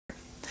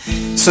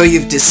So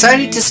you've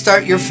decided to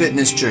start your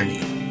fitness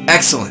journey.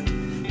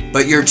 Excellent.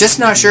 But you're just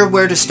not sure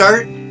where to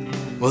start?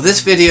 Well,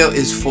 this video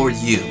is for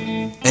you.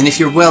 And if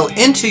you're well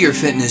into your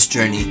fitness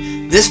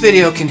journey, this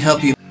video can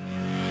help you.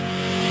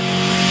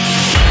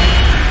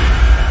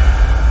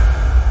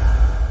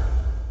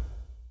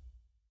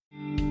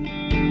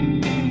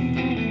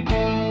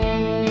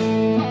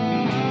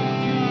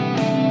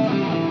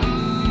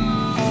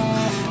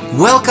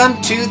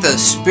 Welcome to the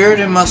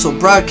Spirit and Muscle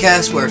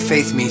broadcast where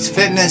faith meets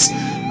fitness.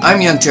 I'm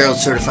Young Gerald,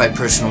 certified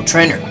personal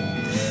trainer.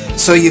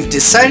 So you've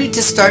decided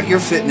to start your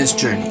fitness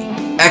journey.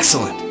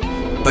 Excellent.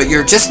 But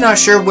you're just not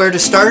sure where to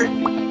start?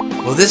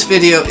 Well, this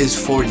video is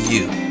for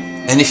you.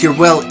 And if you're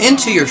well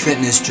into your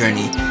fitness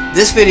journey,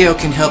 this video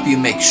can help you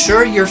make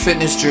sure your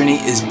fitness journey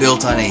is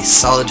built on a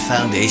solid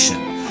foundation.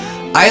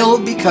 I will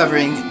be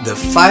covering the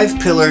 5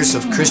 pillars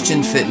of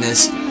Christian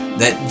fitness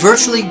that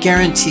virtually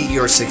guarantee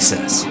your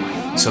success.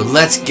 So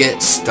let's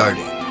get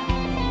started.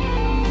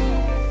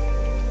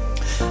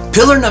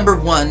 Pillar number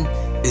 1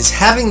 is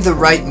having the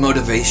right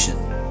motivation.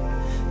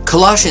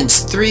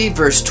 Colossians 3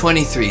 verse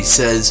 23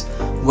 says,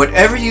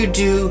 "Whatever you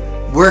do,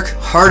 work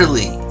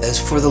heartily as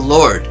for the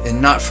Lord and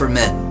not for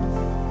men."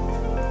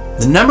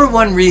 The number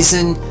 1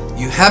 reason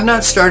you have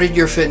not started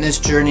your fitness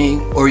journey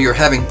or you're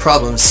having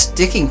problems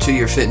sticking to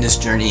your fitness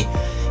journey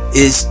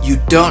is you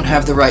don't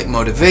have the right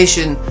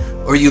motivation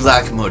or you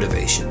lack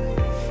motivation.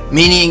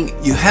 Meaning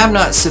you have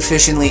not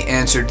sufficiently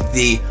answered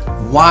the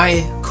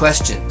why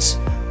questions.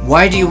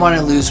 Why do you want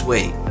to lose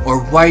weight? Or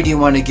why do you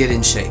want to get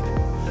in shape?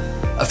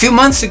 A few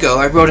months ago,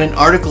 I wrote an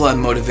article on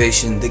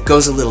motivation that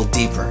goes a little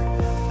deeper.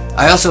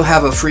 I also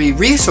have a free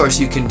resource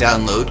you can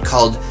download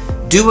called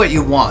Do What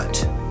You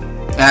Want.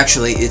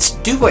 Actually, it's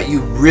Do What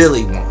You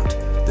Really Want,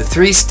 the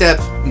 3-step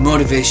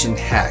motivation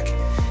hack.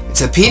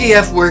 It's a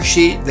PDF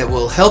worksheet that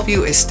will help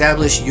you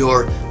establish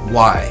your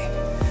why.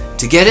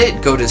 To get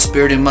it, go to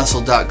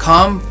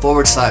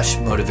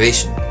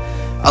spiritandmuscle.com/motivation.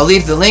 I'll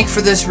leave the link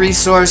for this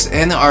resource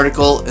and the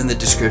article in the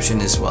description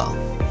as well.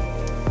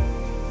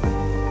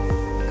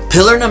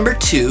 Pillar number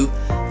 2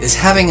 is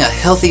having a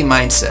healthy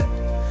mindset.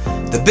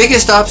 The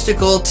biggest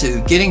obstacle to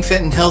getting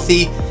fit and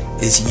healthy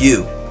is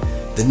you.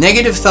 The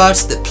negative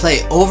thoughts that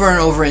play over and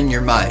over in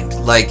your mind,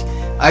 like,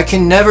 I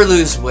can never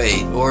lose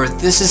weight, or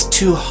this is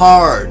too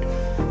hard,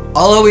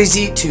 I'll always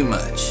eat too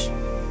much.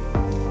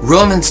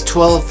 Romans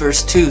 12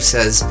 verse 2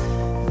 says,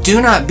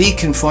 "Do not be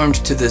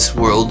conformed to this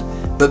world,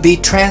 but be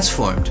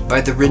transformed by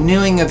the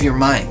renewing of your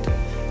mind.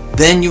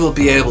 Then you will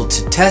be able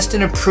to test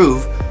and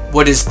approve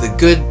what is the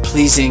good,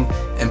 pleasing,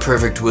 and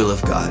perfect will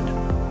of God."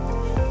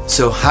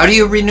 So how do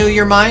you renew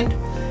your mind?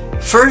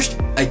 First,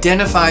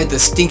 identify the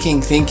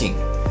stinking thinking,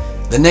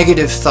 the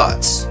negative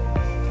thoughts.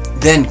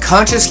 Then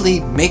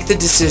consciously make the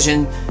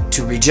decision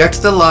to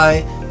reject the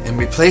lie and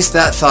replace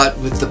that thought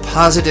with the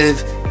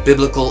positive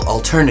biblical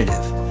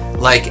alternative.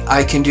 Like,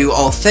 I can do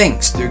all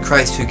things through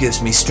Christ who gives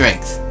me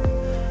strength.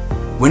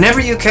 Whenever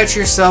you catch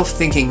yourself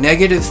thinking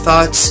negative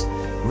thoughts,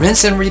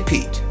 rinse and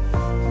repeat.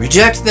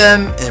 Reject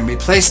them and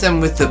replace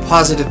them with the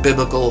positive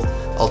biblical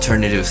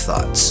alternative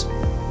thoughts.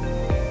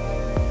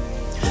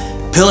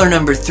 Pillar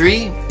number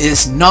 3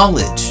 is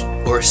knowledge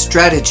or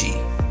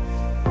strategy.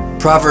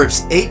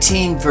 Proverbs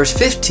 18 verse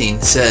 15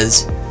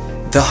 says,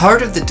 "The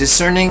heart of the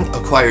discerning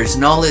acquires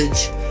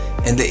knowledge,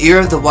 and the ear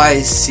of the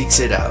wise seeks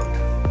it out."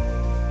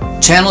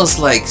 Channels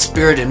like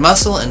Spirit and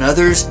Muscle and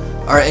others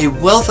are a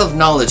wealth of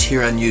knowledge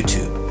here on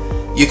YouTube.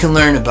 You can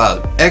learn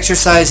about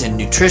exercise and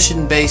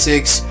nutrition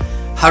basics,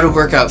 how to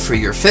work out for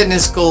your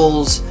fitness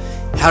goals,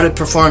 how to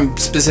perform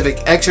specific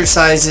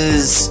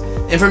exercises,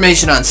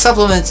 information on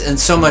supplements, and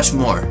so much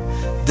more.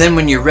 Then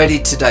when you're ready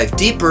to dive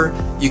deeper,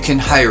 you can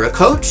hire a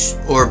coach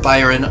or buy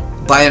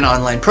an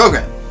online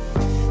program.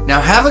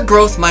 Now have a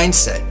growth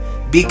mindset.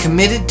 Be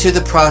committed to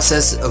the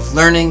process of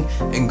learning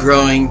and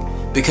growing,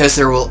 because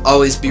there will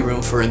always be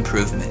room for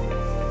improvement.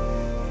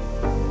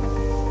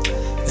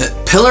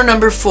 Pillar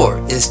number 4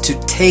 is to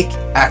take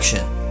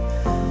action.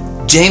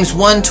 James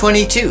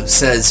 1:22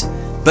 says,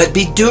 "But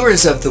be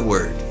doers of the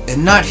word,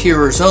 and not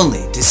hearers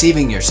only,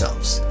 deceiving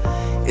yourselves."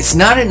 It's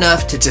not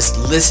enough to just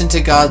listen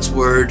to God's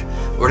word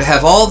or to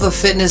have all the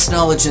fitness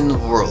knowledge in the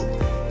world.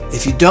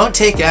 If you don't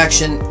take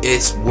action,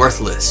 it's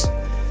worthless.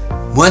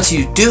 Once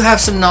you do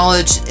have some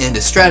knowledge and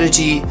a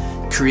strategy,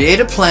 create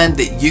a plan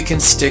that you can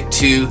stick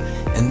to,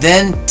 and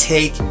then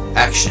take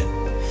action.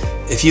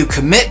 If you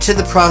commit to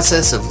the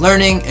process of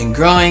learning and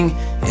growing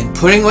and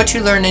putting what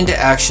you learn into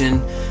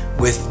action,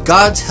 with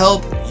God's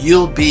help,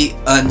 you'll be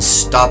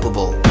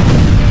unstoppable.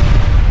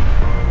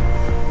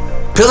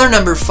 Pillar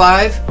number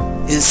 5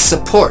 is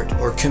support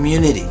or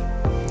community.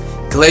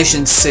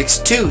 Galatians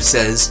 6:2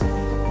 says,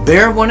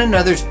 "Bear one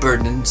another's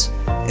burdens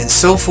and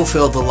so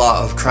fulfill the law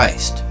of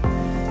Christ."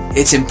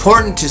 It's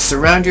important to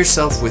surround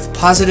yourself with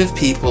positive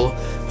people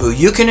who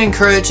you can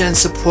encourage and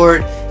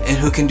support and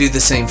who can do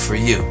the same for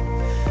you.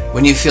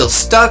 When you feel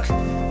stuck,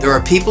 there are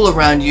people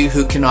around you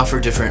who can offer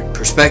different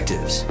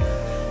perspectives.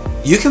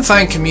 You can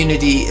find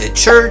community at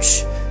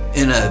church,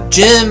 in a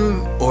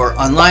gym, or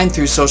online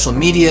through social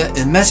media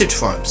and message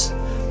forums.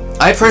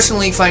 I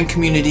personally find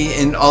community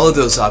in all of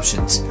those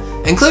options,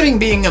 including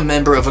being a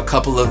member of a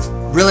couple of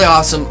really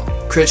awesome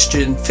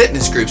Christian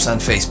fitness groups on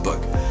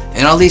Facebook.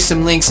 And I'll leave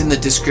some links in the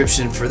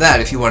description for that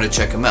if you want to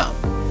check them out.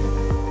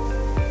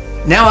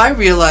 Now I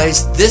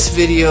realize this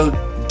video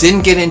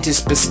didn't get into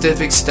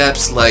specific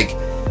steps like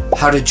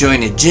how to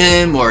join a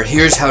gym, or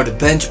here's how to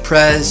bench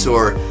press,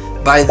 or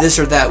buy this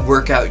or that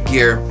workout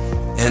gear.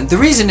 And the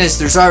reason is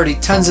there's already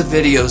tons of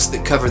videos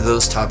that cover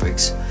those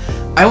topics.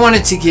 I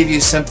wanted to give you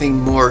something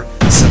more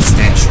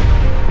substantial.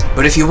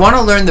 But if you want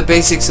to learn the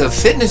basics of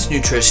fitness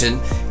nutrition,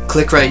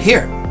 click right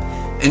here.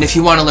 And if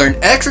you want to learn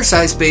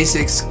exercise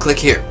basics, click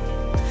here.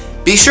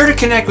 Be sure to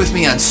connect with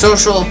me on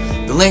social.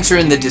 The links are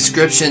in the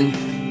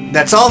description.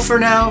 That's all for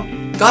now.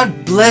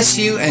 God bless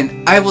you,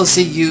 and I will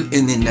see you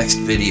in the next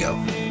video.